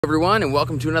Everyone, and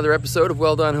welcome to another episode of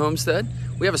Well Done Homestead.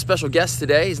 We have a special guest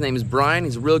today. His name is Brian.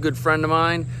 He's a real good friend of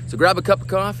mine. So grab a cup of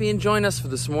coffee and join us for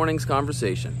this morning's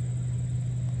conversation.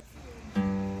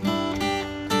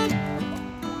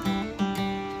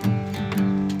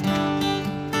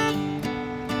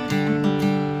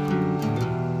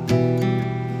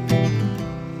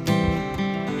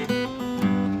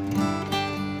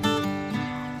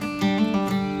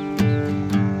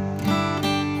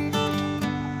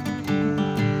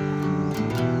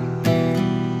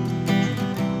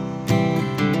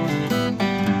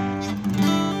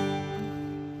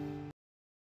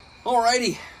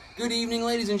 Alrighty, good evening,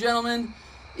 ladies and gentlemen.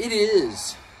 It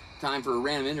is time for a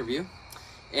random interview,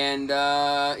 and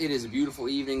it is a beautiful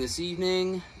evening this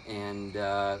evening, and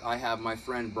I have my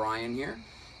friend Brian here,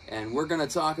 and we're going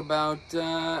to talk about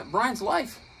Brian's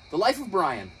life, the life of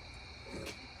Brian.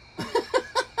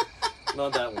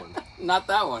 Not that one. Not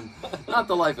that one. Not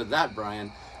the life of that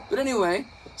Brian. But anyway,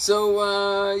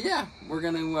 so yeah, we're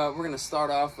gonna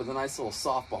start off with a nice little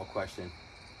softball question.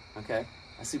 Okay,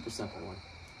 a super simple one.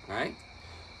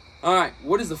 All right.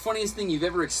 What is the funniest thing you've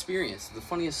ever experienced? The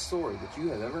funniest story that you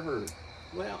have ever heard?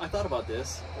 Well, I thought about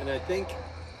this, and I think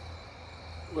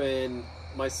when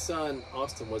my son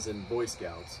Austin was in Boy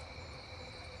Scouts,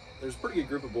 there's a pretty good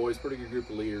group of boys, pretty good group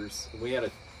of leaders, and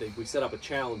we set up a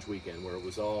challenge weekend where it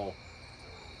was all,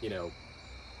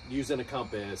 using a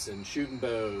compass and shooting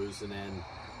bows, and then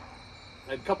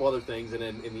a couple other things, and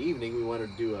then in the evening we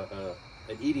wanted to do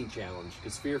an eating challenge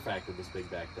because Fear Factor was big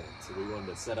back then, so we wanted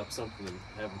to set up something and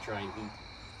have them try and eat.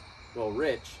 Well,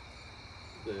 Rich,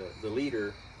 the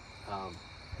leader,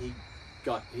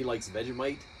 he likes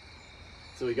Vegemite,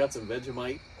 so he got some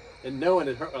Vegemite, and no one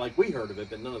had heard, like we heard of it,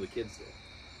 but none of the kids did.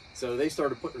 So they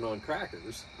started putting it on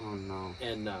crackers. Oh no!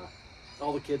 And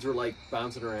all the kids were like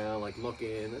bouncing around, like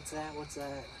looking. What's that? What's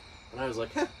that? And I was like,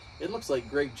 it looks like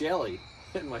grape jelly.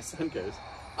 And my son goes,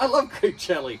 I love grape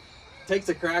jelly. Takes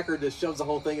a cracker, just shoves the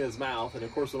whole thing in his mouth, and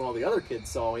of course when all the other kids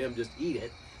saw him just eat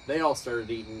it, they all started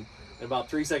eating, and about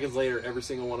 3 seconds later every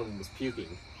single one of them was puking.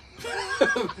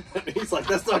 He's like,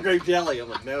 that's not grape jelly. I'm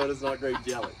like, no, it is not grape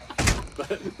jelly.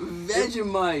 But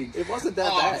Vegemite. it wasn't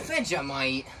that bad.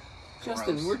 Vegemite.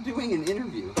 Justin, Gross. we're doing an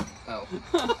interview. Oh.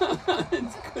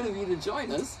 It's good of you to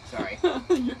join us. Sorry.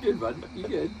 You're good, bud. You're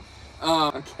good.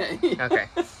 Okay. Okay.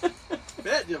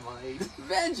 Vegemite.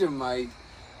 Vegemite.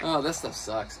 Oh, that stuff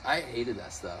sucks. I hated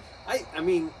that stuff. I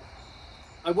mean,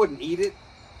 I wouldn't eat it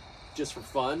just for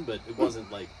fun, but it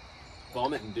wasn't like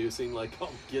vomit-inducing like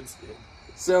all the kids did.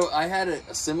 So I had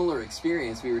a similar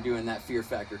experience. We were doing that Fear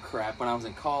Factor crap when I was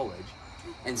in college.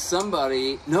 And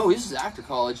no, this was after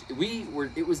college.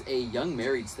 It was a young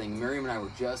marrieds thing. Miriam and I were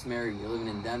just married. We were living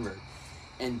in Denver.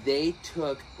 And they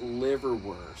took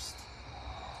liverwurst.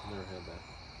 Never had that.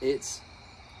 It's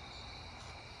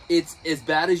as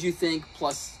bad as you think,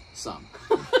 plus some.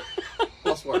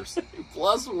 Plus worse.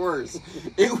 Plus worse.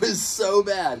 It was so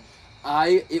bad.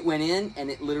 It went in and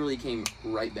it literally came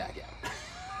right back out.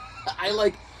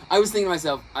 I was thinking to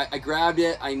myself, I grabbed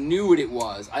it, I knew what it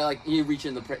was. You reach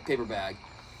in the paper bag,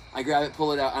 I grab it,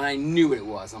 pull it out, and I knew what it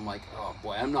was. I'm like, oh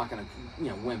boy, I'm not gonna,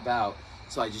 wimp out.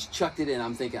 So I just chucked it in.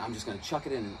 I'm thinking, I'm just gonna chuck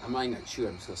it in, and I'm not even gonna chew it,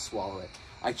 I'm just gonna swallow it.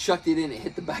 I chucked it in, it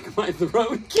hit the back of my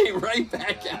throat, and came right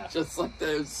back out, just like that.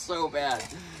 It was so bad.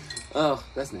 Oh,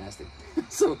 that's nasty.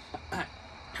 So,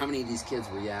 how many of these kids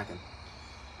were yakking?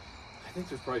 I think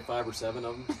there's probably 5 or 7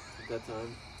 of them at that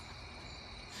time.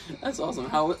 That's awesome.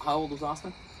 How old was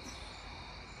Austin?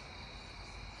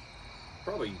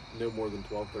 Probably no more than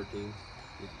 12, 13.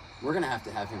 We're going to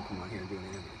have him come on here and do an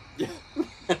interview.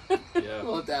 Yeah. Yeah.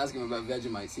 We'll have to ask him about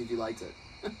Vegemite, see if he likes it.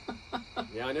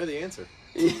 Yeah, I know the answer.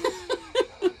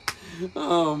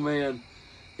 Oh, man.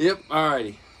 Yep,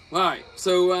 alrighty. Alright,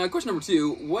 so question number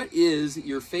 2. What is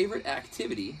your favorite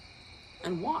activity,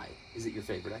 and why is it your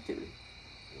favorite activity?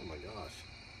 Oh my gosh.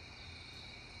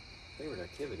 Favorite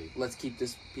activity? Let's keep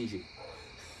this PG.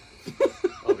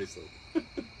 Obviously. Man,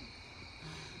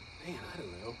 I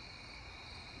don't know.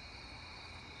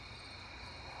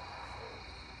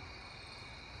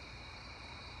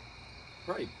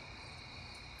 Probably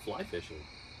fly fishing.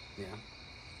 Yeah.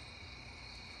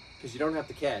 Because you don't have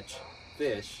to catch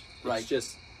fish. Right. It's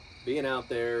just being out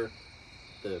there,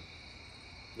 the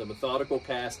methodical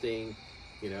casting.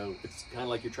 It's kind of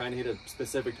like you're trying to hit a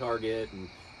specific target, and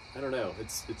I don't know.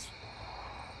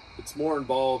 It's more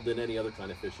involved than any other kind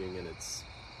of fishing, and it's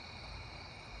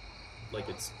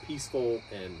peaceful.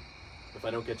 And if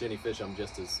I don't catch any fish, I'm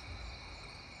just as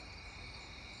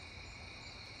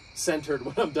centered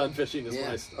when I'm done fishing as when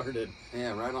I started.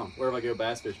 Yeah, right on. Where if I go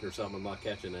bass fishing or something, I'm not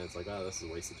catching it, it's like, oh, this is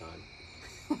a waste of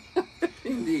time.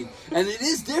 Indeed. And it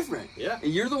is different. Yeah.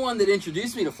 And you're the one that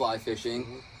introduced me to fly fishing.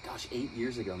 Mhm. Gosh, 8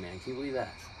 years ago, man. Can you believe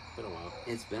that? Been a while.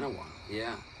 It's been a while.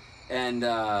 Yeah. And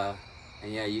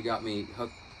yeah, you got me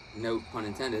hooked, no pun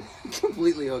intended,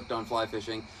 completely hooked on fly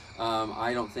fishing.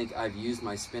 I don't think I've used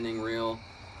my spinning reel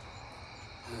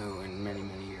in many,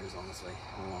 many years, honestly.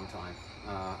 A long time.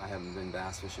 I haven't been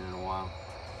bass fishing in a while.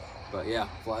 But yeah,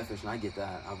 fly fishing, I get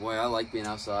that. Boy, I like being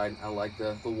outside. I like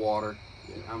the water.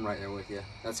 Yeah. I'm right there with you.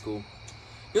 That's cool.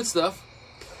 Good stuff.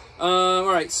 All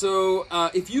right, so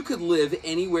if you could live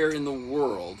anywhere in the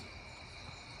world,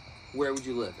 where would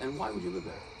you live? And why would you live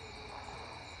there?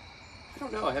 I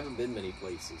don't know. I haven't been many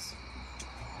places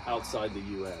outside the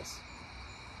U.S.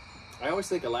 I always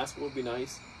think Alaska would be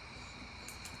nice,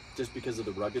 just because of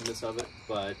the ruggedness of it.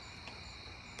 But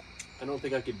I don't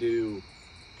think I could do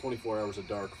 24 hours of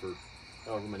dark for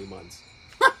however many months.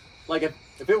 Like if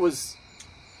it was,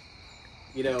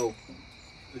 you know,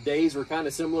 the days were kind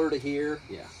of similar to here.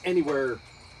 Yeah. Anywhere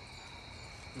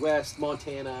west,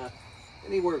 Montana,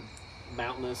 anywhere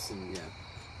mountainous and Yeah.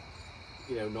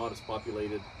 you know, not as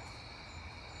populated.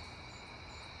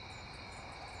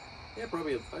 Yeah,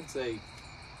 probably I'd say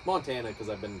Montana because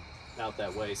I've been out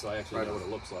that way, so I actually Right know on. what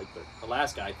it looks like. But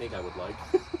Alaska, I think I would like.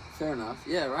 Fair enough.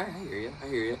 Yeah, right. I hear you. I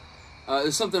hear you.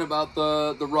 There's something about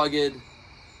the rugged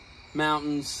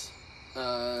mountains.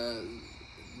 The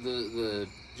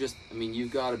just. I mean,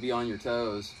 you've got to be on your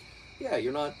toes. Yeah,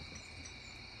 you're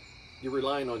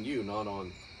relying on you, not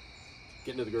on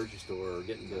getting to the grocery store or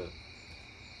getting to,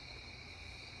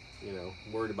 you know,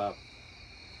 worried about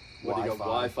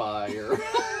Wi-Fi or.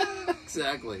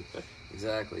 Exactly.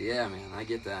 Exactly. Yeah, man. I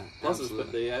get that. Plus,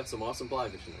 Absolutely. they have some awesome fly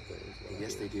fishing up there. is what I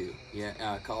Yes, hear. they do.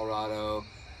 Yeah, Colorado.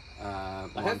 I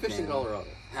have fished in Montana. Colorado.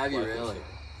 Have you Fly really? fishing.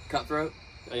 Cutthroat?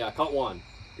 Yeah, I caught one,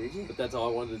 Did you? but that's all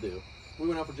I wanted to do. We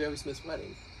went out for Joey Smith's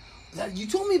wedding, You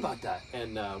told me about that.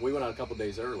 and we went out a couple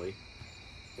days early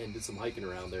and did some hiking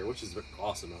around there, which is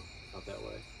awesome out that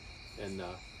way. And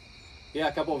yeah,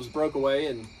 a couple of us broke away,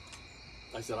 and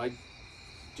I said, I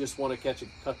just want to catch a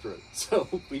cutthroat. So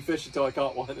we fished until I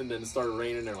caught one, and then it started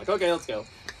raining. They're like, okay, let's go.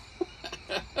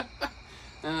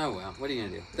 Oh, well, what are you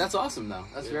going to do? That's awesome, though.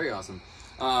 That's Yeah. very awesome.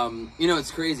 You know,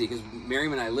 it's crazy because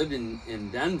Miriam and I lived in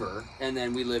Denver, and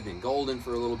then we lived in Golden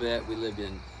for a little bit. We lived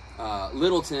in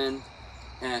Littleton,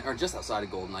 or just outside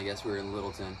of Golden, I guess we were in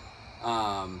Littleton.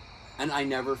 And I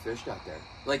never fished out there.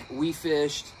 Like, we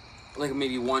fished, like,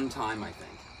 maybe one time, I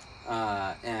think.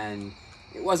 And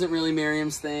it wasn't really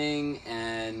Miriam's thing,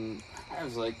 and I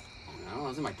was like, I don't know, I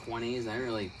was in my 20s,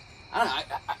 and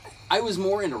I was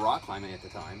more into rock climbing at the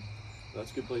time. That's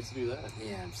a good place to do that.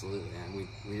 Yeah, absolutely, and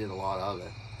we did a lot of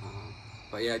it.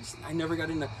 But yeah, I never got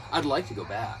into. I'd like to go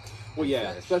back. Well, and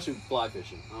yeah, fish. especially fly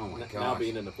fishing. Oh my Now gosh.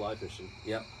 being into fly fishing.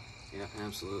 Yep. Yeah,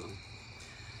 absolutely.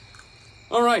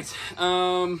 All right.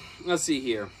 Let's see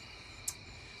here.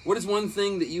 What is one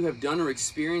thing that you have done or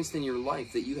experienced in your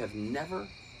life that you have never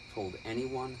told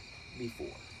anyone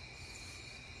before?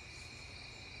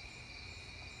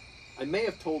 I may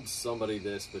have told somebody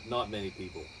this, but not many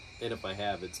people. And if I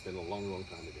have, it's been a long, long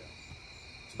time ago.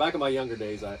 So back in my younger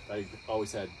days, I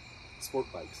always had sport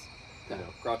bikes, you know,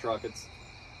 crotch rockets.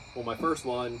 Well, my first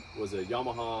one was a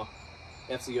Yamaha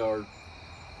FCR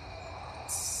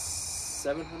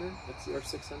 700, FCR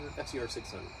 600, FCR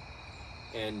 600.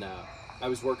 And I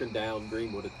was working down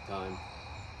Greenwood at the time.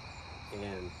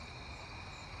 And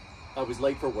I was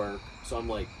late for work, so I'm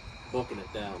like booking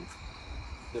it down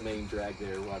the main drag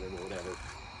there, whatever.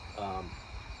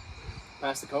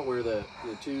 Past the cut where the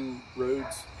two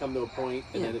roads come to a point,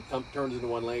 and then it turns into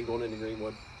one lane going into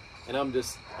Greenwood, and I'm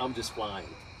just flying.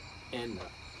 And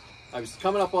I was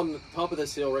coming up on the top of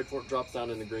this hill right before it drops down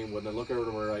into Greenwood, and I look over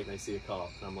to my right and I see a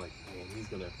cop, and I'm like, man, he's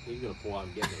gonna pull out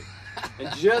and get me.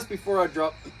 And just before I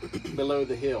dropped below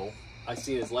the hill, I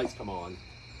seen his lights come on,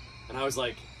 and I was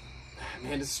like,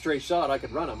 man, this is a straight shot. I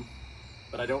could run him,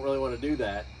 but I don't really want to do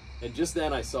that. And just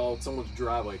then I saw someone's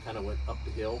driveway kind of went up the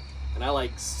hill, and I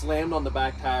like slammed on the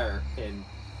back tire, and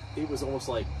it was almost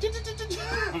like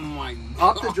Oh my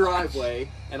God. up the driveway.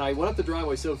 And I went up the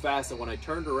driveway so fast that when I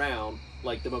turned around,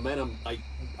 like the momentum, I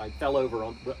fell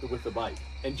over with the bike.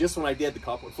 And just when I did, the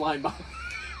cop went flying by.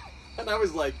 And I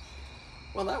was like,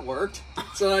 well, that worked.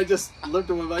 So I just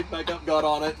lifted my bike back up, got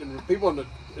on it, and people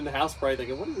in the house probably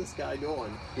thinking, what is this guy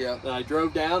doing? Yeah. And I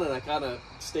drove down, and I kind of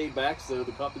stayed back so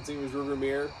the cop didn't see me in his rearview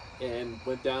mirror, and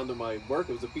went down to my work.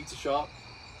 It was a pizza shop,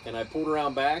 and I pulled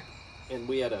around back, and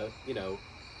we had a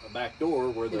back door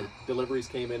where the deliveries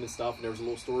came in and stuff, and there was a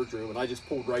little storage room, and I just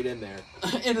pulled right in there.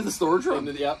 Into the storage room.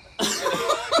 Yep.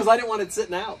 Because I didn't want it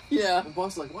sitting out. Yeah. And the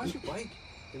boss was like, why's your bike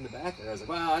in the back there? I was like,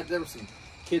 well, there was some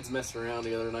kids messing around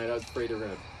the other night. I was afraid they were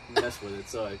going to mess with it,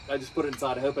 so I just put it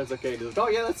inside. I hope it's okay. And he's like, oh,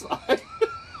 yeah, that's fine.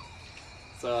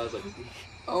 So I was like,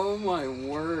 Oh my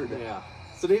word. yeah.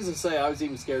 So needless to say, I was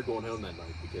even scared going home that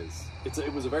night because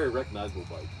it was a very recognizable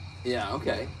bike. Yeah,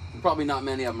 okay. Probably not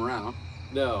many of them around.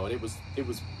 No, and it was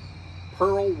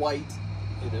pearl white,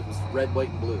 and it was red, white,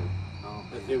 and blue. Oh,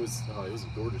 It was a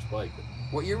gorgeous bike. But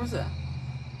what year was that?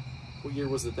 what year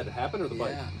was it that it happened, or the bike?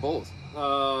 Yeah, both.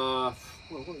 Well,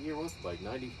 what year was the bike?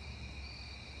 90?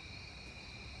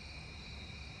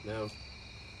 No.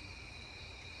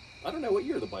 I don't know what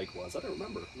year the bike was. I don't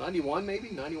remember. 91 maybe?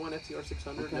 91 FTR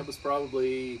 600. Okay. That was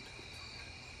probably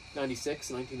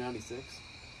 1996.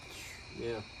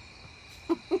 Yeah,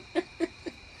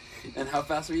 And how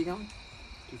fast were you going?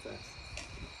 too fast.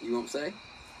 You won't say?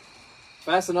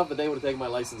 Fast enough that they would have taken my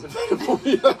license if they pulled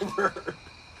me over.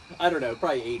 I don't know,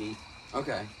 probably 80.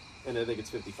 Okay. And I think it's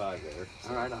 55 there.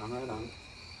 All right on, right on.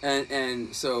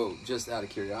 And so, just out of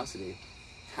curiosity,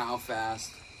 how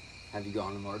fast have you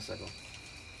gone on a motorcycle?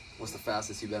 What's the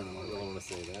fastest you've been on a I don't motorcycle? want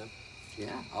to say that.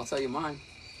 Yeah, I'll tell you mine.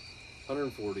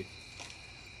 140.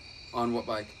 On what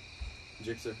bike?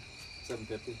 Gixxer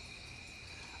 750.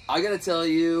 I gotta tell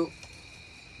you,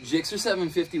 Gixxer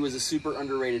 750 was a super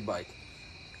underrated bike.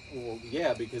 Well,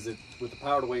 yeah, because with the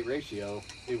power to weight ratio,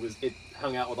 it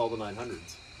hung out with all the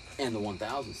 900s. And the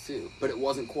 1000s too. But it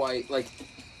wasn't quite, like,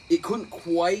 it couldn't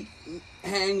quite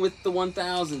hang with the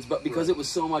 1000s, but because Right. it was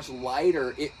so much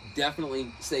lighter, it definitely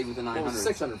stayed with the 900s. Well, it was a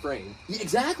 600 frame. Yeah,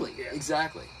 exactly, Yeah.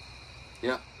 exactly.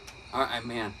 Yeah. All right,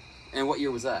 man. And what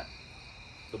year was that?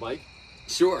 The bike?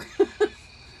 Sure.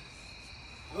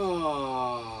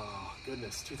 Oh,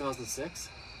 goodness. 2006?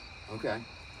 Okay.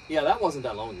 Yeah, that wasn't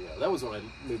that long ago. That was when I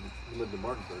lived in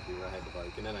Martinsburg where I had the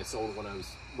bike. And then I sold it when I was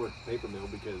working at the paper mill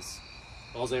because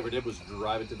all I ever did was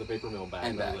drive it to the paper mill and back.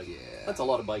 And I was back, like, yeah. That's a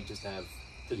lot of bike just to have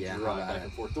to Yeah, how drive about back it?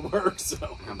 and forth to work. So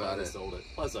How about I it? sold it.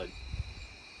 Plus, it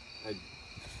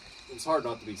was hard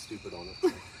not to be stupid on it. So,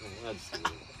 I just did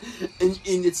it.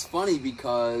 And it's funny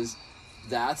because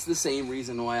that's the same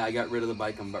reason why I got rid of the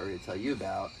bike I'm about ready to tell you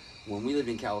about. When we lived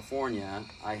in California,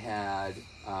 I had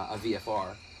a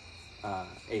VFR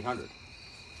 800.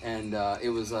 And it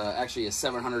was actually a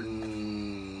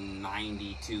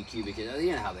 792 cubic.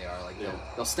 You know how they are. Like Yeah.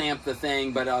 they'll stamp the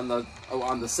thing, but on the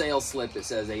sales slip it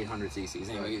says 800 cc's.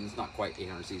 Anyway, Right. it's not quite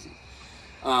 800 cc's.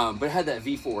 But it had that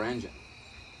V4 engine,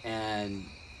 and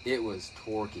it was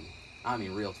torquey. I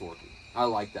mean, real torquey. I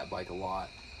liked that bike a lot.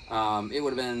 It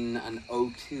would have been an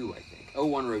 02, I think.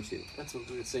 01 or 02. That's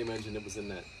the same engine that was in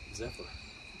that Zephyr.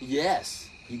 Yes,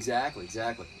 exactly.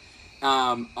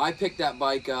 I picked that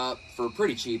bike up for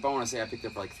pretty cheap. I want to say I picked it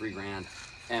up for like $3,000,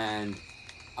 and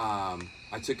I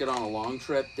took it on a long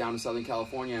trip down to Southern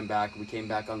California and back. We came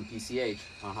back on PCH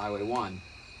on Highway 1,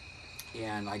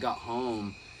 and I got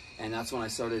home, and that's when I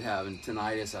started having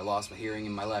tinnitus. I lost my hearing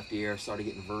in my left ear, started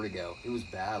getting vertigo. It was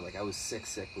bad. Like I was sick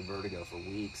with vertigo for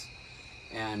weeks,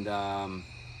 and I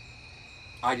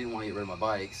didn't want to get rid of my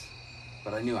bikes,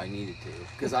 but I knew I needed to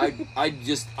because I'd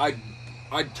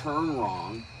turn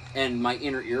wrong. And my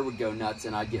inner ear would go nuts,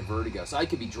 and I'd get vertigo. So I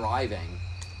could be driving,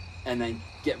 and then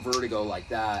get vertigo like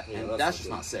that, Yeah, and that's that's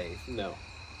not just good. not safe. No.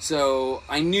 So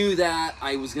I knew that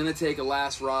I was gonna take a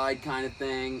last ride kind of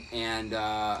thing, and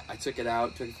I took it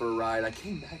for a ride. I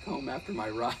came back home after my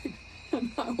ride,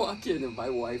 and I walk in, and my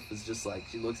wife was just like,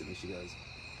 she looks at me, she goes,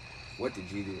 "What did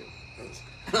you do?"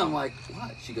 And I'm like,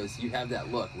 "What?" She goes, "You have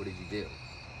that look. What did you do?"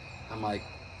 I'm like,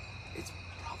 "It's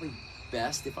probably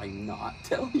best if I not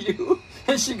tell you."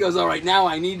 And she goes, "All right, now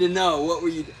I need to know. What were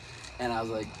you doing?" And I was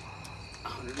like,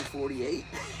 148.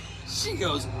 She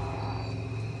goes,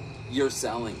 "You're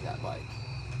selling that bike."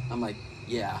 I'm like,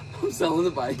 "Yeah, I'm selling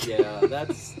the bike." Yeah,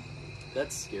 that's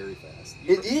scary fast.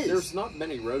 It is. There's not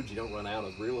many roads you don't run out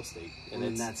of real estate, and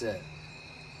And it's that's it.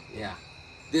 Yeah.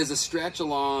 There's a stretch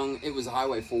along, it was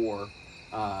Highway 4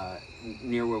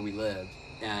 near where we lived.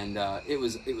 And it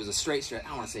was a straight stretch.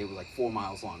 I want to say it was like 4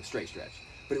 miles long, straight stretch.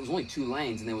 But it was only 2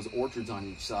 lanes, and there was orchards on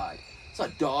each side. So a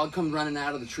dog comes running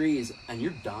out of the trees, and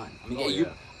you're done. I mean, Oh, you yeah.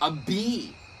 a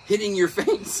bee hitting your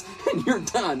face, and you're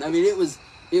done. I mean, it was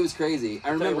crazy. I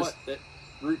Tell you remember. what, that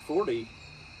Route 40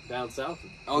 down south.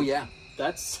 Oh yeah,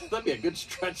 That'd be a good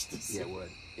stretch to see. yeah,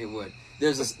 it would.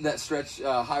 There's that stretch,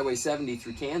 Highway 70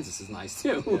 through Kansas is nice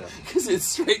too, Yeah. because it's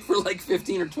straight for like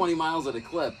 15 or 20 miles at a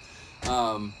clip.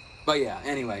 But yeah,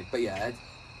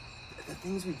 the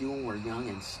things we do when we're young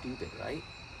and stupid, right?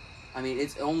 I mean,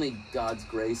 it's only God's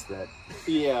grace that,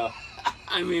 Yeah,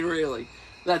 I mean, really,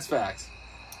 that's facts.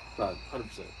 But, 100%.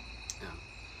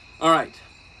 all right,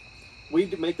 We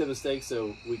make the mistake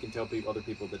so we can tell other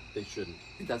people that they shouldn't.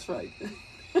 that's right.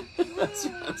 That's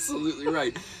absolutely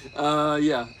right.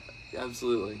 Yeah,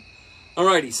 absolutely.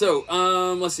 Alrighty, so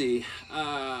let's see.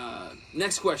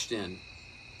 Next question.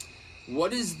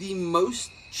 What is the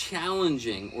most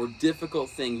challenging or difficult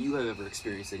thing you have ever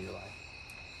experienced in your life?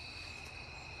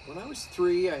 When I was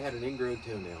 3, I had an ingrown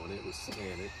toenail, and it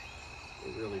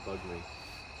really bugged me.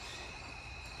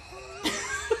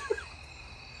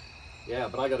 Yeah,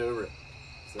 but I got over it.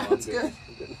 So That's I'm good.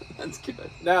 I'm good. That's good.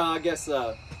 No, I guess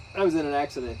I was in an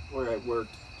accident where I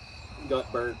worked,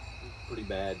 got burnt pretty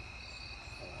bad.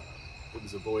 It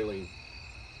was a boiling,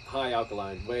 high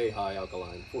alkaline, way high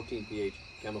alkaline, 14 pH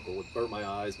chemical. It burnt my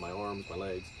eyes, my arms, my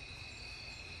legs.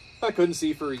 I couldn't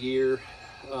see for a year.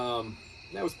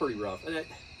 That was pretty rough. And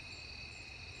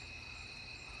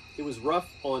it was rough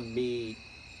on me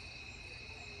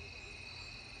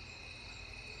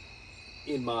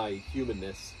in my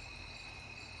humanness.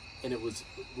 And it was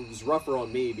rougher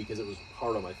on me because it was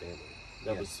hard on my family.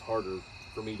 That was harder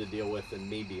for me to deal with than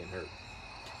me being hurt.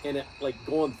 And it, like,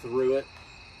 going through it,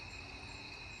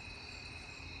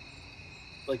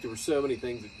 like, there were so many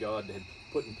things that God had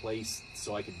put in place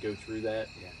so I could go through that.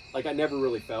 Yeah. Like, I never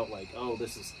really felt like, oh,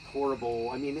 this is horrible.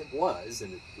 I mean, it was,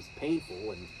 and it was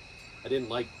painful, and I didn't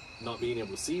like not being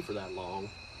able to see for that long,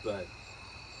 but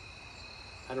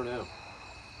I don't know.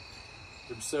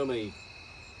 There were so many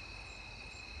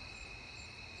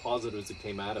positives that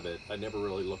came out of it. I never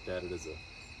really looked at it as a...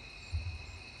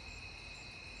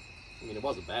 I mean, it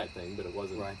was a bad thing, but it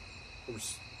wasn't... Right. It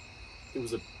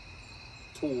was a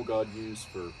tool God used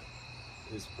for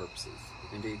His purposes.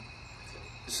 Indeed.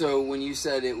 So when you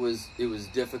said it was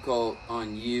difficult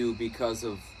on you because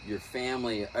of your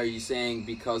family, are you saying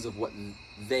because of what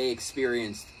they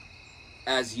experienced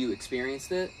as you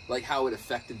experienced it? Like how it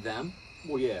affected them?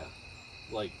 Well, yeah.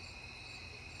 Like,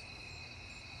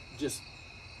 just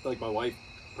like my wife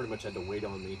pretty much had to wait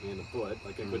on me hand and foot.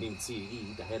 Like, I couldn't even see to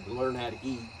eat. I had to learn how to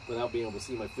eat without being able to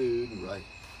see my food. And, right.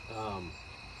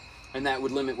 And that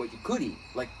would limit what you could eat,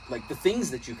 like the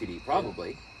things that you could eat,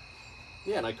 probably.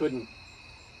 Yeah, and I couldn't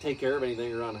take care of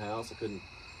anything around the house. I couldn't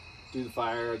do the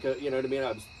fire. You know what I mean?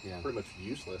 I was pretty much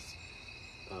useless.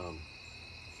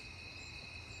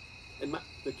 And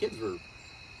the kids were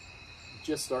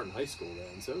just starting high school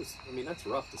then, so it was, I mean, that's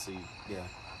rough to see. Yeah.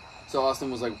 So Austin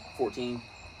was like 14,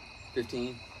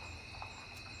 15?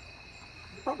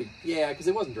 Probably, yeah, because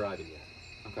it wasn't driving yet.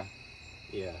 Okay.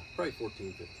 Yeah, probably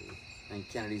 14, 15. And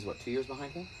Kennedy's, what, 2 years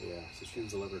behind him? Yeah, so she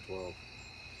was 11 or 12.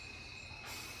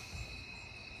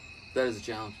 That is a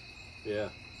challenge. Yeah.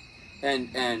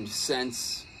 And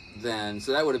since then,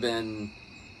 so that would have been,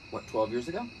 what, 12 years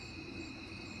ago?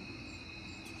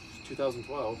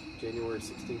 2012, January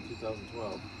 16,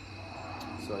 2012.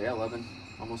 So yeah, 11,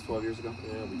 almost 12 years ago.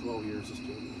 Yeah, it'll be 12 years this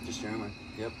January. Just January.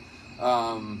 Yep.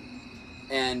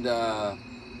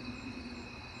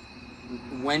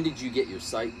 When did you get your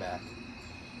sight back?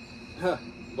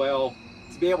 Well,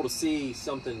 to be able to see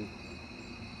something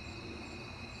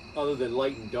other than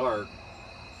light and dark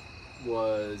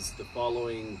was the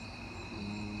following,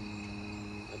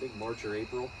 I think March or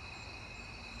April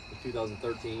of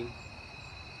 2013.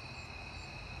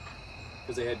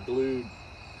 Because they had glued,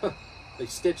 they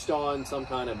stitched on some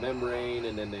kind of membrane,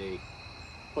 and then they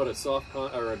put a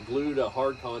glued a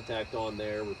hard contact on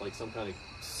there with like some kind of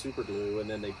super glue, and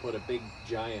then they put a big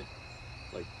giant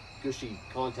like gushy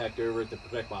contact over it to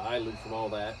protect my eyelid from all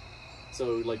that.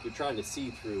 So like you're trying to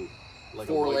see through like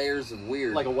 4 layers of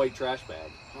weird, like a white trash bag.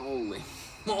 Holy.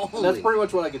 And that's pretty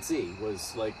much what I could see,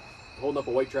 was like holding up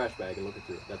a white trash bag and looking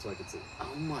through it. That's what I could see.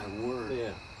 Oh my word.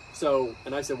 Yeah. So,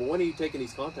 and I said, well, when are you taking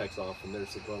these contacts off? And they're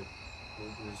said, well,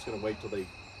 we're just going to wait till the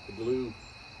glue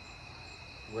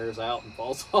wears out and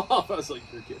falls off. I was like,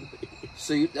 you're kidding me.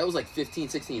 So that was like 15,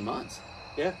 16 months.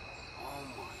 Yeah. Oh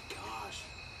my gosh.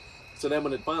 So then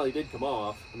when it finally did come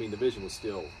off, I mean, the vision was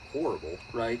still horrible.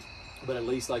 Right. But at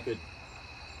least I could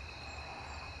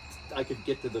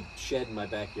get to the shed in my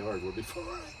backyard, where before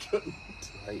I couldn't.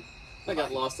 Right. I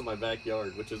got lost in my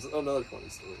backyard, which is another funny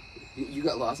story. You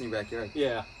got lost in your backyard?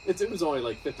 Yeah. It was only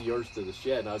like 50 yards to the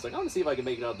shed, and I was like, I want to see if I can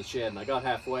make it out of the shed. And I got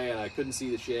halfway, and I couldn't see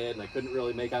the shed, and I couldn't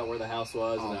really make out where the house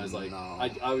was. And I was like, no.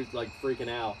 I was like freaking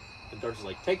out. And Darcy's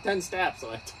like, take 10 steps.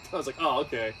 And I was like, oh,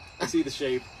 okay. I see the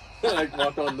shape. And I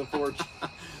walked on the porch.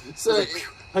 So, like,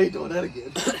 how you doing that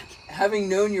again? Having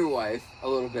known your wife a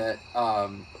little bit,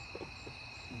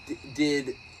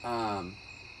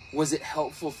 was it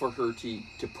helpful for her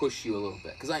to push you a little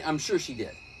bit? Because I'm sure she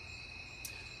did.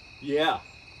 Yeah.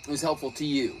 It was helpful to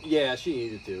you. Yeah, she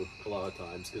needed to a lot of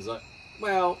times. Because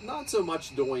well, not so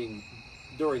much during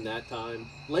that time.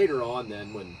 Later on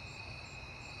then, when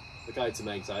like I had some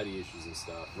anxiety issues and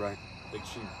stuff. Right. Like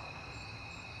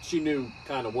she knew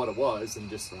kind of what it was and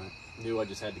just Right. knew I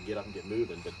just had to get up and get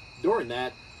moving. But during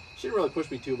that, she didn't really push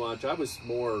me too much. I was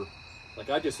more like,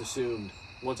 I just assumed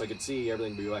once I could see,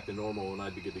 everything would be back to normal and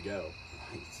I'd be good to go.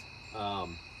 Right.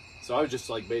 So I was just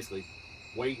like basically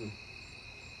waiting.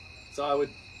 So I would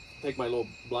take my little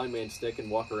blind man stick and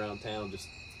walk around town just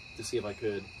to see if I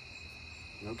could.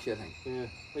 No kidding. Yeah,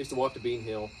 I used to walk to Bean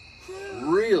Hill.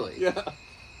 Really? Yeah.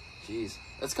 Jeez.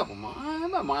 That's a couple miles,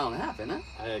 about a mile and a half, isn't it?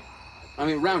 I I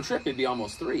mean, round trip, it'd be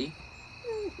almost 3.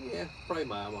 yeah, probably a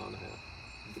mile and a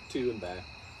half. 2 and back.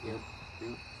 Yep. Yep.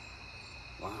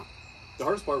 Wow. The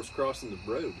hardest part was crossing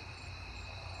the road.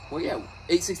 Well, yeah,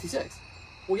 866.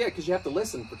 Well, yeah, because you have to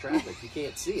listen for traffic. You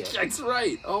can't see it. That's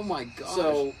right. Oh my gosh.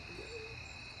 So,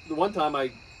 the one time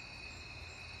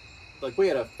we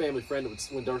had a family friend that would,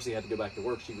 when Darcy had to go back to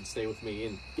work, she would stay with me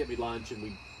and get me lunch,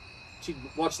 and she'd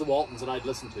watch the Waltons, and I'd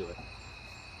listen to it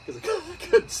because I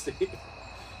couldn't see it.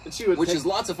 And she would, which is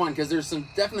lots of fun because there's some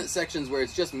definite sections where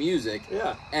it's just music,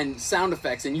 yeah, and sound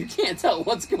effects, and you can't tell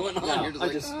what's going on. No, You're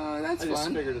just like, oh, that's I just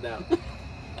fun. figured it out.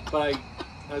 But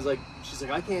I was like, she's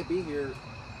like, I can't be here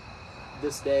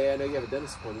this day. I know you have a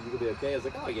dentist appointment. You gonna be okay? I was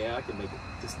like, oh yeah, I can make it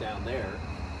just down there,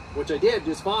 which I did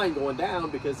just fine going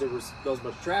down because there was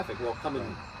much traffic. Well, coming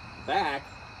back,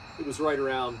 it was right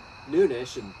around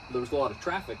noonish, and there was a lot of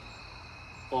traffic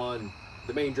on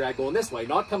the main drag going this way,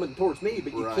 not coming towards me,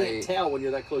 but you Right. can't tell when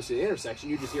you're that close to the intersection.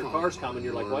 You just hear Oh, cars coming.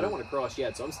 You're like, well, I don't Lord. want to cross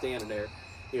yet, so I'm standing there,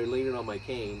 leaning on my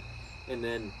cane, and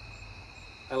then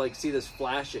I like see this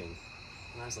flashing,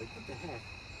 and I was like, what the heck?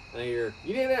 And I hear,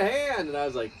 you need a hand, and I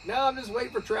was like, no, I'm just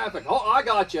waiting for traffic. Oh, I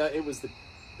got you. It was the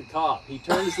cop. He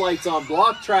turned his lights on,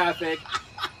 blocked traffic,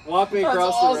 walked me That's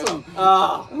across awesome. the road.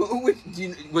 Oh,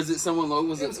 Was it someone low?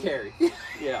 Was it was Carrie.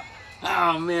 Yeah.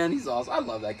 Oh man, he's awesome. I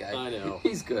love that guy. I know.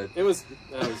 He's good. It was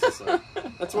just like,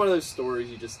 that's one of those stories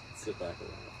you just sit back and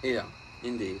laugh. Yeah,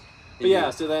 indeed. But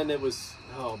yeah, so then it was,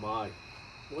 oh my,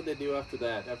 what did they do after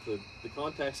that? After the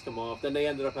contacts come off, then they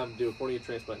ended up having to do a cornea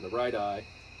transplant in the right eye,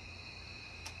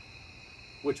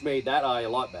 which made that eye a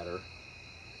lot better.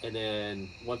 And then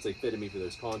once they fitted me for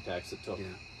those contacts, it took Yeah.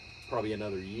 probably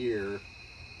another year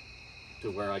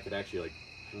to where I could actually like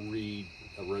read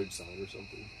a road sign or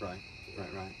something. Right.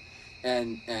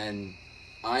 And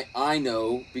I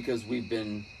know because we've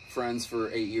been friends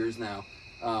for 8 years now.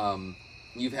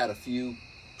 You've had a few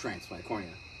cornea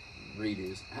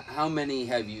redos. How many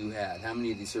have you had? How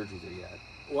many of these surgeries have you had?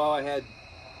 Well, I had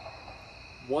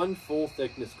one full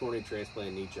thickness cornea transplant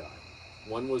in each eye.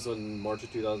 One was in March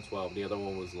of 2012. The other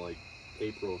one was like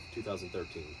April of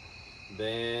 2013.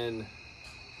 Then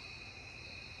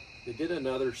they did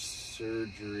another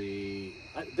surgery.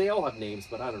 They all have names,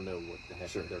 but I don't know what the heck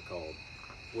Sure. they're called.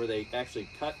 Where they actually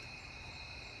cut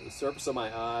the surface of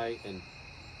my eye, and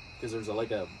because there's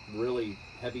like a really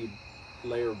heavy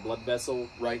layer of blood vessel,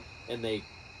 Right. and they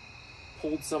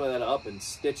pulled some of that up and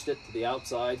stitched it to the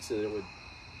outside so that it would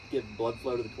give blood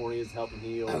flow to the corneas to help them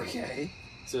heal. Okay.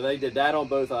 So they did that on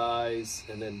both eyes,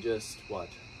 and then just what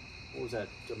was that?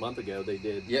 A month ago, they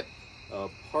did Yep. a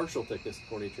partial thickness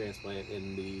cornea transplant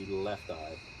in the left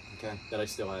eye Okay. that I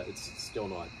still have. It's still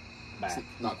not back.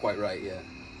 It's not quite right yet.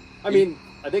 I mean,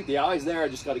 I think the eye's there. I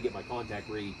just got to get my contact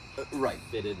Right.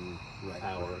 refitted and Right.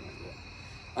 power.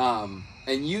 Right.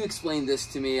 And you explained this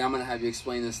to me. I'm going to have you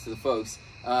explain this to the folks.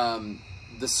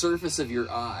 The surface of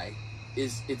your eye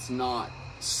it's not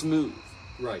smooth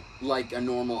Right. like a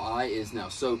normal eye is now.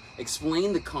 So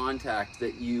explain the contact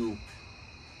that you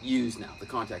use now. The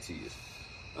contacts you use.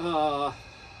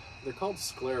 They're called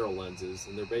scleral lenses,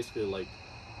 and they're basically like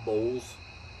bowls,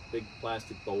 big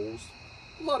plastic bowls.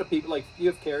 A lot of people, like, you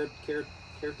have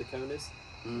keratoconus.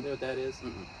 You know what that is?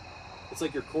 Mm-mm. It's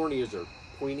like your corneas are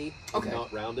pointy, and Okay.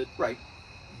 not rounded. Right.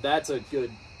 That's a good.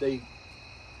 A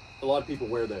lot of people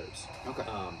wear those. Okay.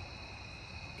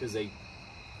 Because the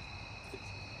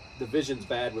vision's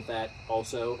bad with that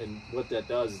also, and what that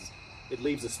does is it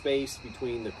leaves a space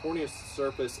between the cornea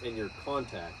surface and your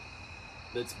contact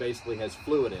that's basically has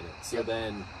fluid in it. So Yep.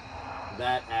 then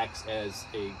that acts as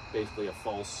basically a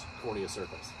false cornea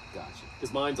surface. Gotcha.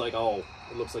 Because mine's like, oh,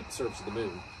 it looks like the surface of the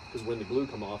moon. Because when the glue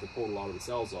come off, it pulled a lot of the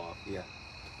cells off. Yeah.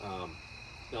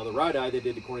 Now the right eye, they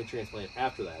did the cornea transplant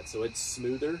after that, so it's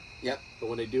smoother. Yep. But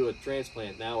when they do a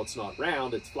transplant, now it's not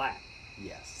round, it's flat.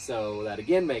 Yes. So that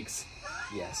again makes,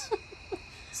 Yes.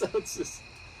 so it's just,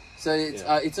 So it's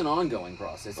Yeah. it's an ongoing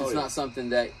process. It's Oh, yeah. not something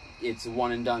that it's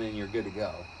one and done and you're good to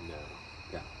go. no.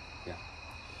 Yeah. Yeah.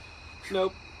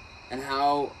 Nope. And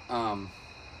how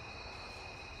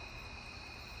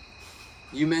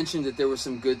you mentioned that there were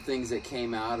some good things that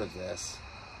came out of this.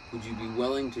 Would you be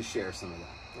willing to share some of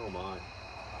that? Oh my.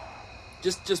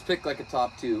 Just pick like a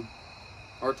top 2.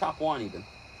 or top one even?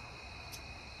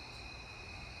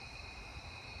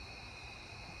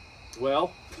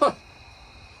 Well,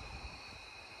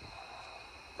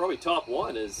 probably top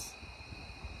one is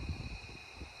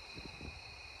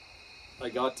I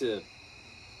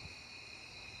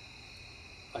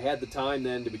had the time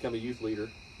then to become a youth leader,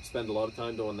 spend a lot of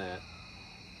time doing that,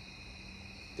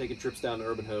 taking trips down to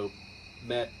Urban Hope,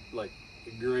 met like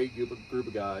a great group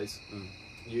of guys.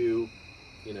 You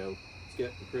know,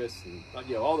 Skip and Chris, and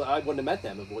you know, I wouldn't have met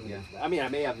them if it wouldn't. I mean, I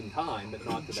may have in time, but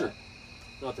not to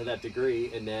not to that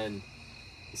degree. And then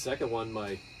the second one,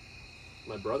 my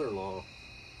brother-in-law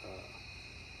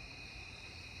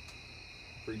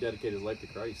rededicated his life to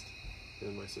Christ,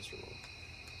 and my sister-in-law.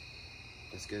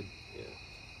 That's good. Yeah.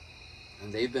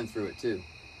 And they've been through it too.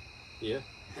 Yeah.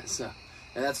 So,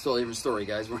 and that's a totally different story,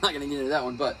 guys. We're not going to get into that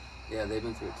one, but yeah, they've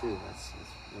been through it too. That's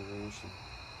very interesting.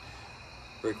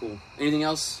 Very cool. Anything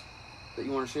else that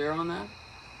you want to share on that?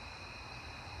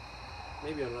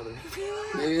 Maybe on another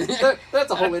Maybe. That's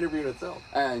a whole interview in itself.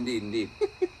 Indeed.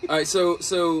 All right, so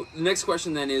the next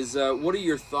question then is, what are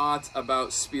your thoughts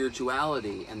about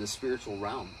spirituality and the spiritual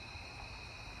realm?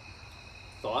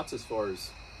 Thoughts as far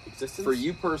as existence? For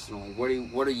you personally,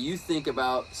 what do you think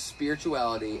about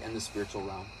spirituality and the spiritual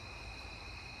realm?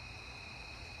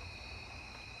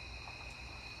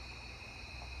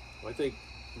 I think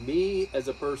me as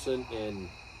a person in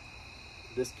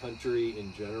this country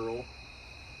in general,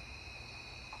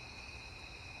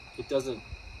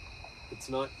 it's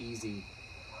not easy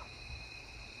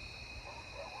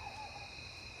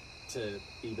to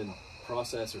even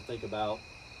process or think about.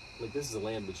 Like, this is a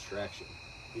land of distraction.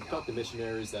 You talk to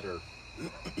missionaries that are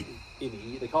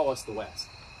they call us the West.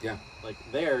 Yeah. Like,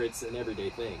 there, it's an everyday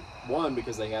thing. One,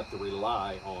 because they have to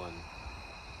rely on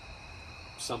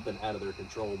something out of their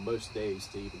control most days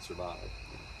to even survive.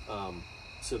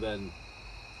 So then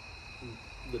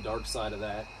the dark side of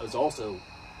that is also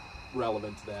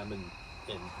relevant to them, and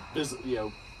you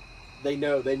know, they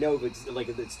know like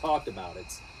it's talked about.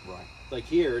 It's right. Like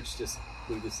here, it's just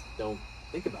we just don't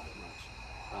think about it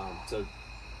much. So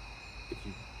if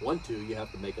you want to, you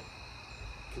have to make a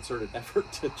concerted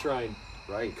effort to try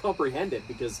and comprehend it,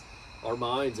 because our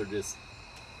minds are just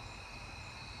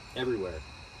everywhere.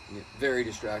 Yeah, very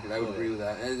distracted. I would agree with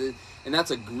that. And that's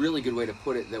a really good way to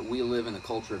put it, that we live in a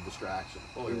culture of distraction.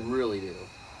 We really do.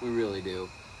 We really do.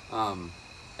 And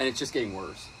it's just getting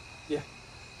worse. Yeah.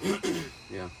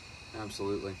 Yeah,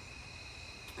 absolutely.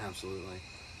 Absolutely.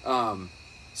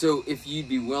 So if you'd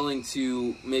be willing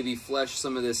to maybe flesh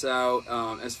some of this out,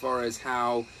 as far as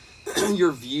how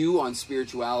your view on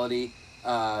spirituality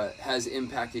has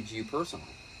impacted you personally.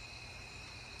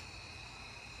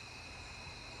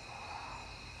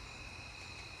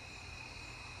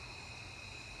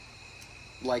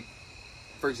 Like,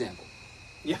 for example,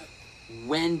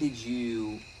 when did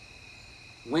you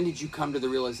come to the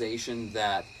realization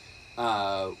that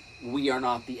we are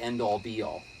not the end all be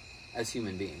all as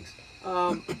human beings?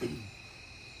 I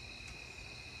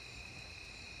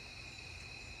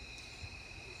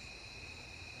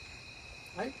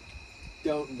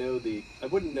don't know I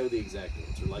wouldn't know the exact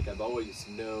answer. Like, I've always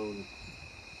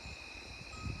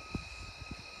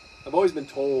been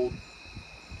told,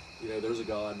 you know, there's a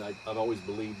God, and I've always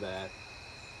believed that.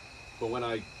 But when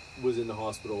I was in the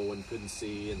hospital and couldn't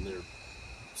see, and they're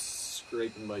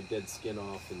scraping my dead skin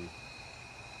off, and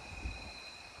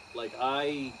like,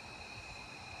 I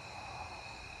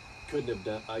couldn't have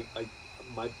done.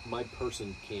 My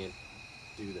person can't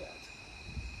do that.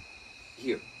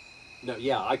 Here. No,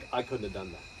 yeah, I couldn't have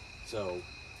done that. So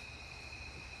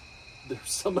there's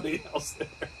somebody else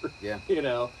there. Yeah. You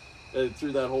know.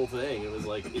 Through that whole thing, it was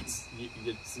like it's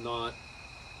not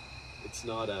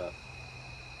a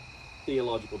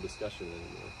theological discussion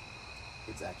anymore.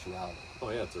 It's actuality.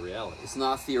 Oh yeah, it's a reality. It's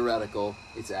not theoretical,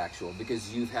 it's actual,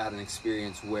 because you've had an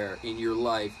experience where in your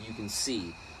life you can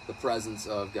see the presence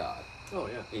of God. Oh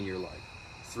yeah. In your life,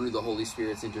 through the Holy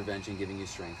Spirit's intervention, giving you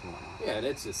strength and whatnot. Yeah, and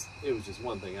it was just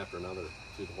one thing after another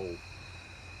through the whole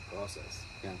process.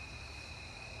 Yeah.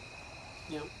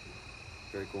 Yeah.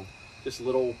 Very cool. Just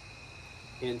little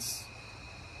hints,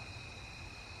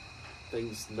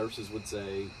 things nurses would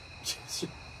say.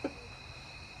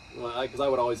 Because I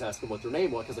would always ask them what their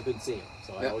name was, because I couldn't see them.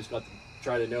 So I always got to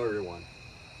try to know everyone.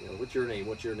 You know, what's your name?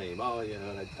 What's your name? Oh, you know,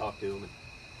 and I'd talk to them. And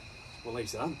one lady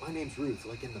said, my name's Ruth,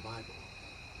 like in the Bible.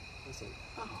 I was like,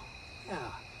 oh,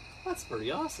 yeah, that's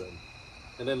pretty awesome.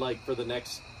 And then, like, for the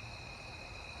next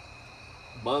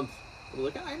month, I was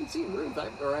like, I haven't seen Ruth, I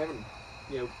haven't,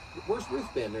 you know, where's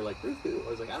Ruth been? They're like, Ruth who? I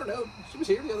was like, I don't know. She was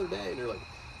here the other day. And they're like,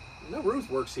 no, Ruth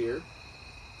works here.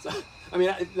 So, I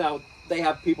mean, now they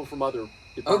have people from other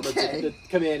department Okay. to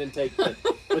come in and take it.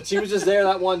 But she was just there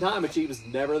that one time, and she was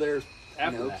never there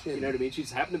after No that. kidding. You know what I mean? She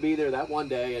just happened to be there that one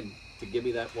day and to give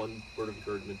me that one word of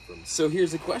encouragement from. So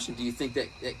here's the question: do you think that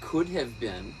it could have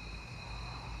been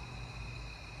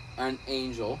an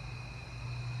angel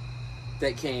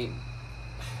that came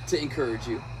to encourage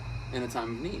you in a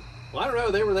time of need? Well, I don't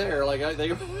know. They were there. Like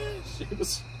she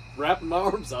was wrapping my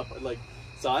arms up. Like,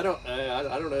 so I don't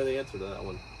know the answer to that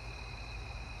one.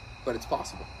 But it's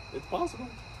possible. It's possible.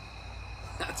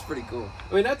 That's pretty cool.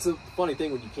 I mean, that's a funny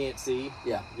thing when you can't see.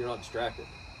 Yeah. You're not distracted.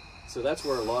 So that's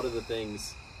where a lot of the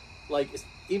things, like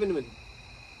even when.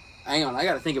 Hang on, I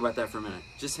got to think about that for a minute.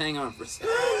 Just hang on for a second.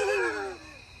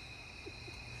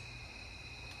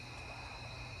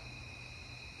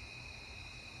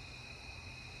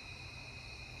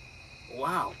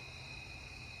 Wow.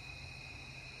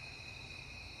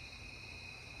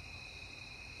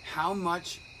 How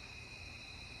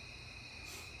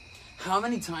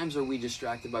many times are we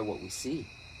distracted by what we see?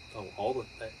 Oh,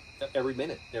 every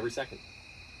minute, every second.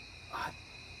 I-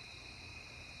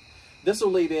 This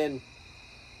will lead in,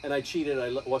 and I cheated.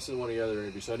 I wasn't in one of the other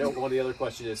interviews, so I know what one of the other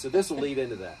questions is. So this will lead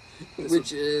into that.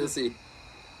 Which is, let's see.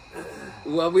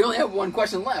 Well, we only have one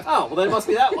question left. Oh, well, then it must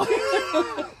be that one.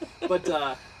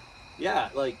 But, yeah,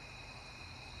 like,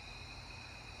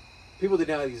 people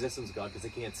deny the existence of God because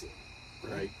they can't see it,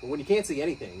 right? But when you can't see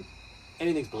anything,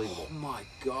 anything's believable. Oh my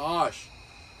gosh.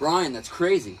 Brian, that's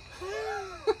crazy.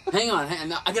 hang on,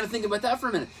 I got to think about that for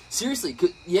a minute. Seriously,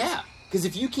 yeah. Because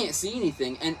if you can't see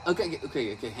anything, and okay,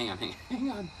 hang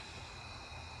on.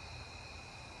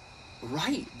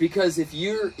 Right, because if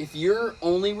you're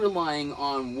only relying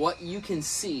on what you can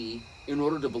see in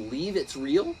order to believe it's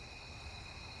real,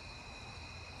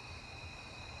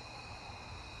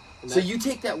 so you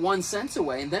take that one sense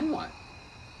away, and then what?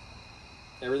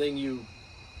 Everything you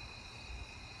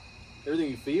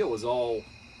feel is all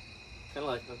kind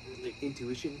of like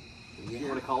intuition, if you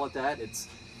want to call it that. It's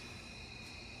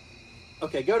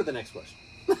okay. Go to the next question.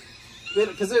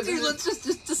 Because Dude, let's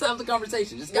just have the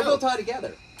conversation. Just go. they'll tie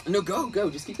together. No, go.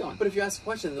 Just keep going. But if you ask a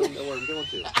question, they'll know where I'm going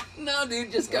to. No,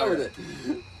 dude, just go All with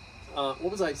right. it.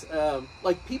 What was I?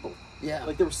 Like people. Yeah.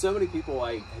 Like there were so many people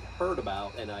I had heard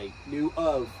about and I knew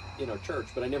of in our church,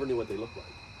 but I never knew what they looked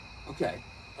like. Okay.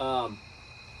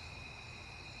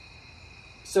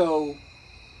 So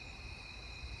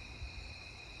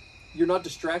you're not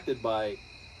distracted by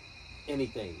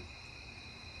anything,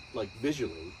 like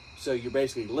visually. So you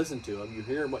basically listen to them. You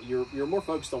hear what you're more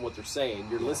focused on what they're saying.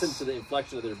 You're listening to the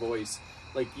inflection of their voice.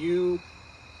 Like you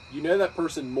know that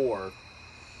person more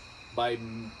by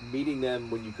meeting them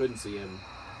when you couldn't see them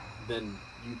than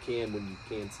you can when you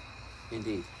can.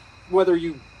 Indeed. Whether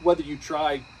you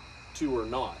try to or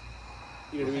not,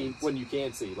 you know what I mean. Right. When you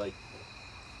can see, like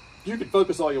you can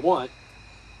focus all you want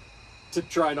to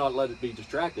try not let it be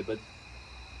distracted, but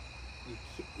you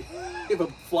can't, if a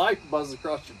fly buzzes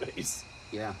across your face,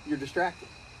 Yeah. you're distracted.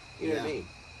 You know what I Yeah. mean?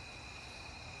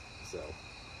 So,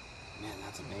 Man,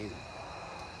 that's amazing.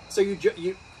 so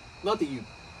you not that you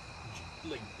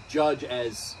like judge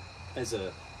as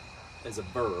a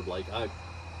verb, like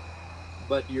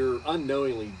but you're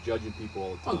unknowingly judging people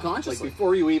all the time. Unconsciously. Like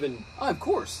before you even Oh, of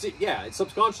course. see, yeah, it's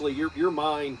subconsciously your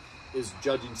mind is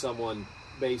judging someone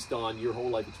based on your whole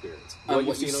life experience, what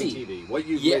what you've you seen see. on TV, what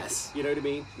you've Yes. you know what I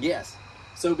mean? Yes.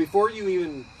 So before you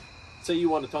even say you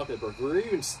want to talk to that person, before you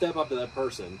even step up to that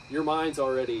person, your mind's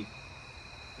already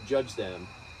judged them,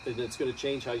 and it's going to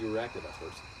change how you react to that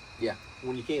person. Yeah.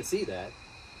 When you can't see that,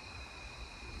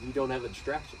 you don't have a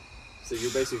distraction. So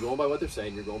you're basically going by what they're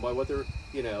saying. You're going by what they're,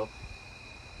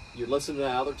 you're listening to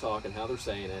how they're talking, how they're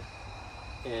saying it,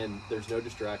 and there's no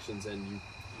distractions, and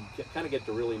you kind of get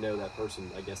to really know that person,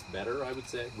 I guess, better, I would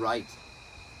say. Right.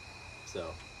 So,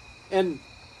 and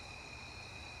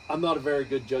I'm not a very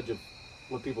good judge of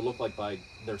what people look like by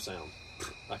their sound.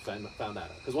 I found that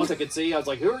out. Because once I could see, I was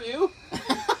like, who are you?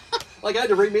 Like, I had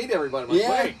to re-meet everybody. I'm like,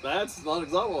 Yeah. wait, that's not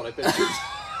exactly what I pictured.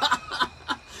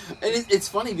 And it's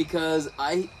funny because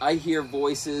I hear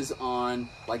voices on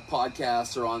like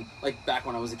podcasts or on like back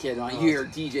when I was a kid, and I hear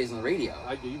DJs on the radio.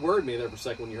 You worried me there for a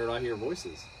second when you heard I hear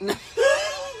voices.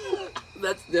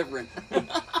 That's different.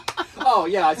 Oh,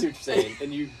 yeah, I see what you're saying.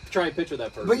 And you try and picture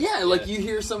that person. But yeah, like you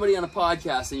hear somebody on a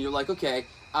podcast and you're like, okay,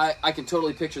 I can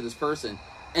totally picture this person.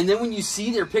 And then when you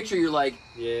see their picture, you're like,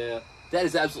 Yeah. that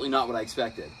is absolutely not what I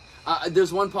expected.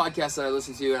 There's one podcast that I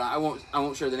listen to, and I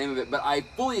won't share the name of it, but I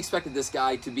fully expected this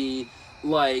guy to be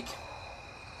like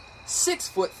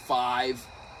 6'5",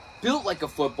 built like a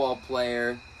football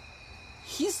player.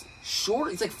 He's short.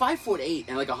 He's like 5'8"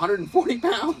 and like 140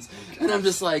 pounds. And I'm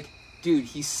just like, dude,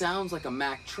 he sounds like a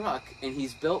Mack truck, and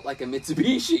he's built like a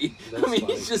Mitsubishi. That's I mean,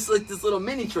 funny. he's just like this little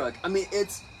mini truck. I mean,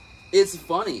 it's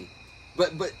funny,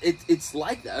 but it's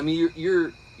like that. I mean,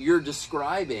 you're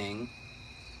describing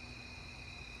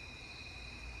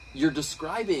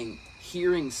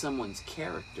hearing someone's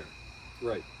character,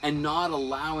 Right. and not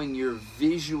allowing your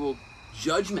visual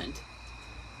judgment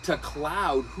to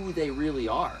cloud who they really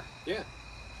are. Yeah.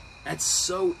 That's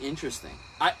so interesting.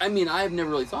 I mean, I have never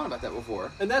really thought about that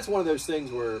before. And that's one of those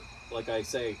things where, like I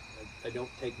say, I don't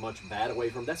take much bad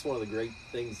away from. That's one of the great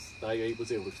things that I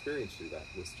was able to experience through that.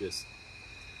 Was just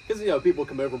because people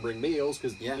come over and bring meals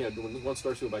because when one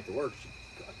starts to go back to work,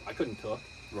 I couldn't cook.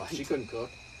 Right. She couldn't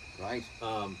cook. Right.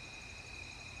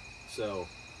 So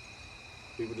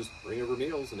people just bring over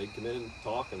meals and they'd come in and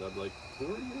talk, and I'd be like, "Who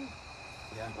are you?"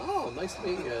 Yeah. Oh, nice to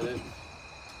meet you. And then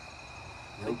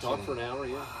No they'd talk kidding. for an hour.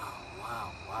 Yeah.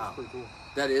 Wow. That's pretty cool.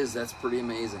 That's pretty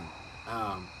amazing.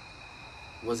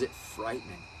 Was it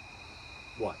frightening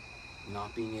What?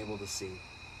 not being able to see?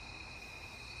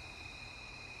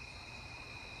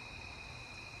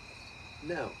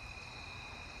 No.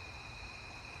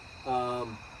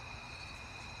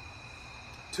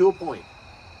 To a point.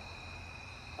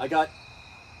 I got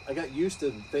used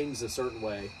to things a certain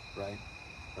way. Right.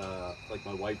 Like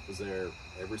my wife was there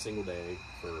every single day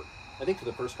I think for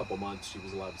the first couple months she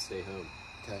was allowed to stay home.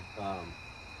 Okay.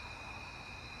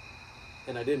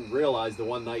 And I didn't realize the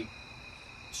one night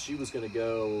she was going to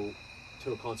go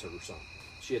to a concert or something.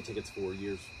 She had tickets for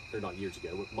not years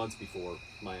ago, months before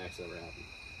my accident ever happened.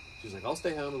 She was like, "I'll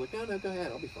stay home." I'm like, no, go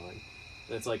ahead, I'll be fine.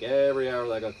 And it's like every hour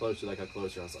that I got closer, I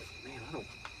was like, man, I don't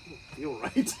feel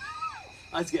right.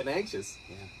 I was getting anxious.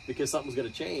 Yeah. Because something was going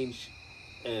to change.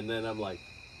 And then I'm like,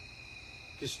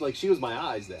 because like she was my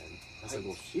eyes then. I was like,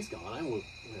 well, she's gone.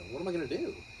 What am I going to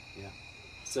do? Yeah.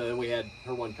 So then we had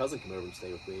her one cousin come over and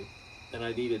stay with me. And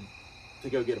I needed to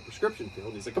go get a prescription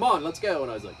filled. He's like, "Come on, let's go."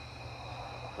 And I was like,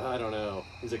 "I don't know."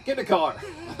 He's like, "Get in the car."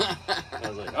 I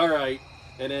was like, "All right."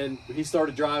 And then he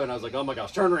started driving. I was like, "Oh my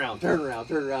gosh, turn around."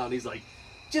 He's like,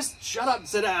 "Just shut up and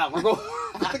sit down. We're going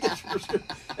to get your prescription."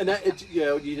 And that,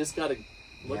 you just got to,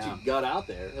 once you got out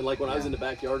there. And like when I was in the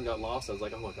backyard and got lost, I was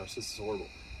like, "Oh my gosh, this is horrible."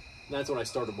 And that's when I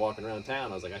started walking around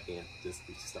town. I was like, I can't just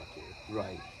be stuck here.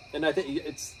 Right. And I think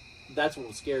that's what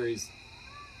was scary is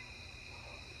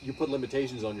you put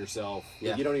limitations on yourself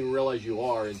that you don't even realize you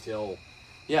are until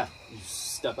you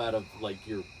step out of like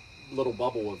your little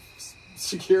bubble of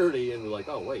security and be like,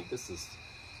 oh wait, this is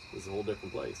a whole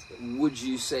different place. But Would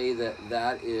you say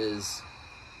that is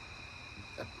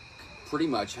pretty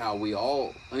much how we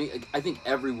all, I mean, I think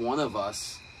every one of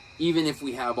us, even if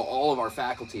we have all of our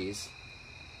faculties,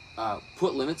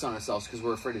 put limits on ourselves because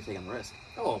we're afraid of taking the risk.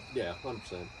 oh yeah, 100%.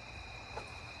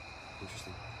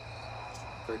 Interesting.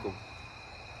 Very cool.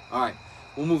 All right,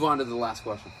 we'll move on to the last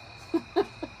question.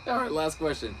 All right, last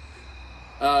question.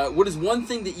 What is one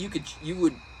thing that you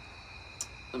would?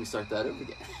 Let me start that over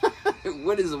again.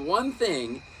 What is one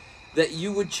thing that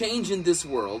you would change in this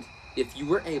world if you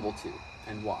were able to,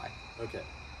 and why? Okay.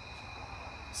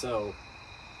 So,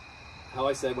 how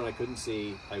I said when I couldn't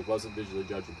see, I wasn't visually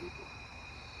judging people.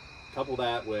 Couple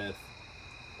that with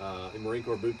in Marine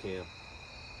Corps boot camp,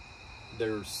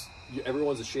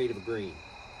 everyone's a shade of a green.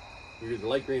 You're either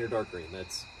light green or dark green.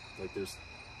 That's like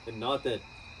and not that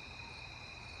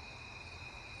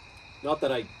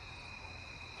I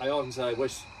often say I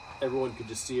wish everyone could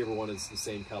just see everyone as the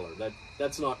same color.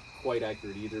 That's not quite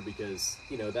accurate either because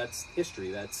that's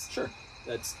history. That's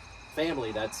that's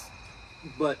family.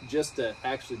 But just to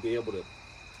actually be able to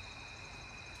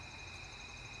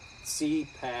see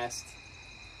past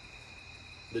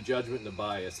the judgment and the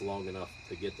bias long enough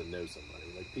to get to know somebody.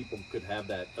 Like people could have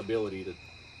that ability to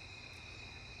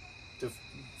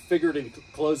figure to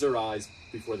close their eyes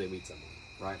before they meet someone.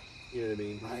 Right. You know what I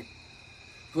mean? Right.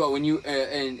 Well, when you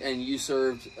and you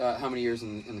served how many years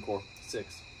in the Corps?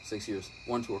 6. 6 years.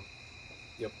 One tour.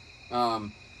 Yep.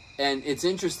 And it's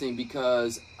interesting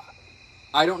because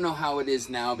I don't know how it is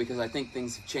now because I think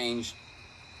things have changed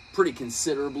pretty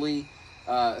considerably.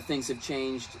 Things have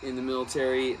changed in the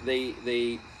military.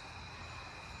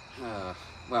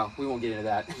 Well, we won't get into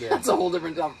that. Yeah. That's a whole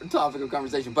different topic of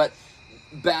conversation. But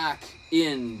back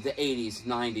in the 80s,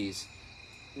 90s,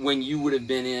 when you would have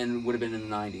been in the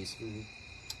 90s,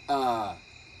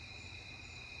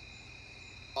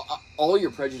 all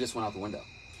your prejudice went out the window.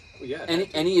 Well, yeah.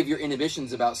 Any of your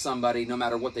inhibitions about somebody, no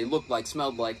matter what they looked like,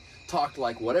 smelled like, talked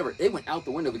like, whatever, they went out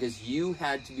the window because you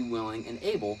had to be willing and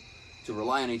able to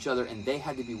rely on each other, and they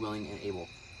had to be willing and able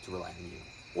to rely on you.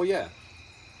 Well, yeah.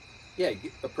 Yeah,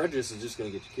 a prejudice is just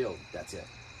going to get you killed. That's it.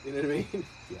 You know what I mean?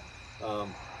 Yeah.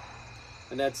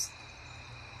 And that's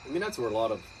I mean, that's where a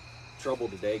lot of trouble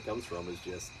today comes from, is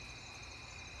just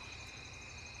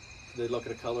they look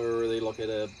at a color, or they look at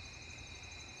a,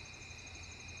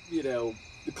 you know,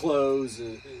 the clothes,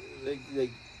 and they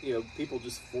you know, people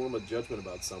just form a judgment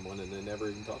about someone and then never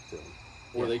even talk to them,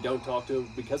 or they don't talk to them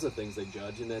because of things they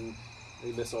judge, and then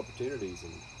they miss opportunities.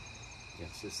 And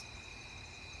it's just,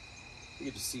 you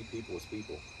can just see people as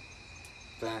people.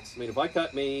 Facts. I mean, if I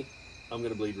cut me, I'm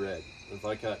going to bleed red. If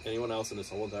I cut anyone else on this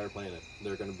whole entire planet,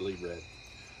 they're going to bleed red.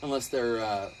 Unless they're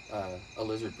a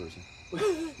lizard person.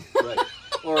 Right.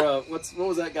 Or what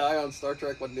was that guy on Star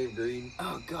Trek? What, named Green?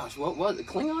 Oh gosh, what was it?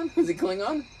 Klingon? Was he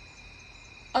Klingon?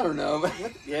 I don't know.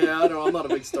 Yeah, I don't know. I'm not a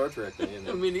big Star Trek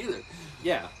fan. Me neither.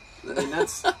 Yeah. I mean,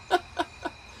 that's...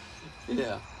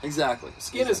 Yeah, exactly.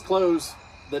 Skin is clothes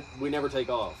that we never take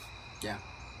off. Yeah.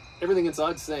 Everything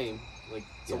inside's the same. Like,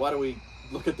 so Yeah. why do we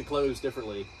look at the clothes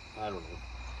differently? I don't know.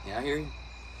 Yeah, I hear you.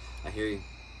 I hear you.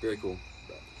 Very cool.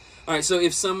 All right, so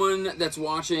if someone that's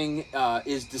watching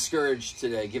is discouraged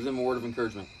today, give them a word of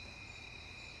encouragement.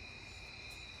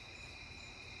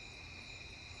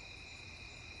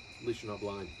 At least you're not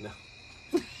blind. No.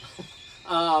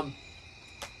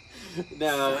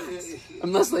 No.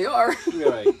 Unless they are.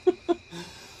 Right.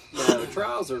 No,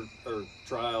 trials are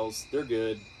trials. They're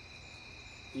good.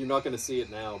 You're not going to see it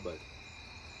now, but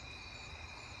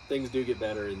things do get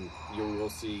better, and you will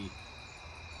see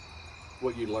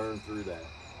what you learn through that.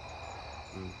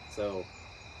 So,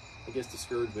 I guess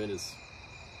discouragement is,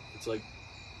 it's like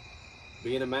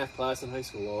being in math class in high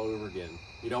school all over again.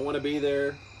 You don't want to be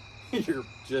there. You're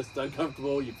just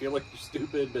uncomfortable. You feel like you're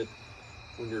stupid, but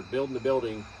when you're building the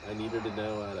building, I needed to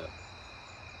know how to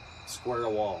square a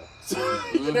wall.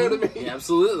 You know what I mean? Yeah,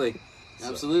 absolutely. So.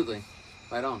 Absolutely.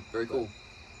 Right on. Very cool.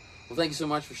 Well, thank you so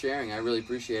much for sharing. I really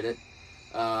appreciate it.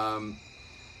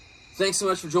 Thanks so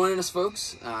much for joining us,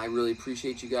 folks. I really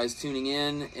appreciate you guys tuning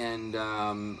in,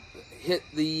 and hit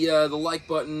the like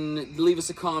button, leave us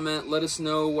a comment, let us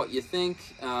know what you think.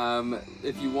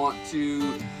 If you want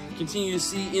to continue to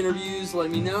see interviews,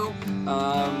 let me know.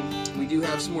 We do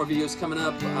have some more videos coming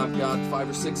up. I've got 5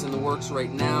 or 6 in the works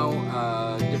right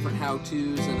now, different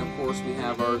how-tos, and of course we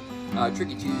have our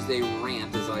Tricky Tuesday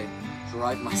rant as I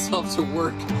drive myself to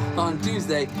work on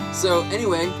Tuesday. So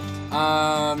anyway,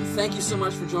 thank you so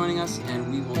much for joining us,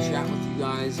 and we will chat with you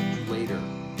guys later.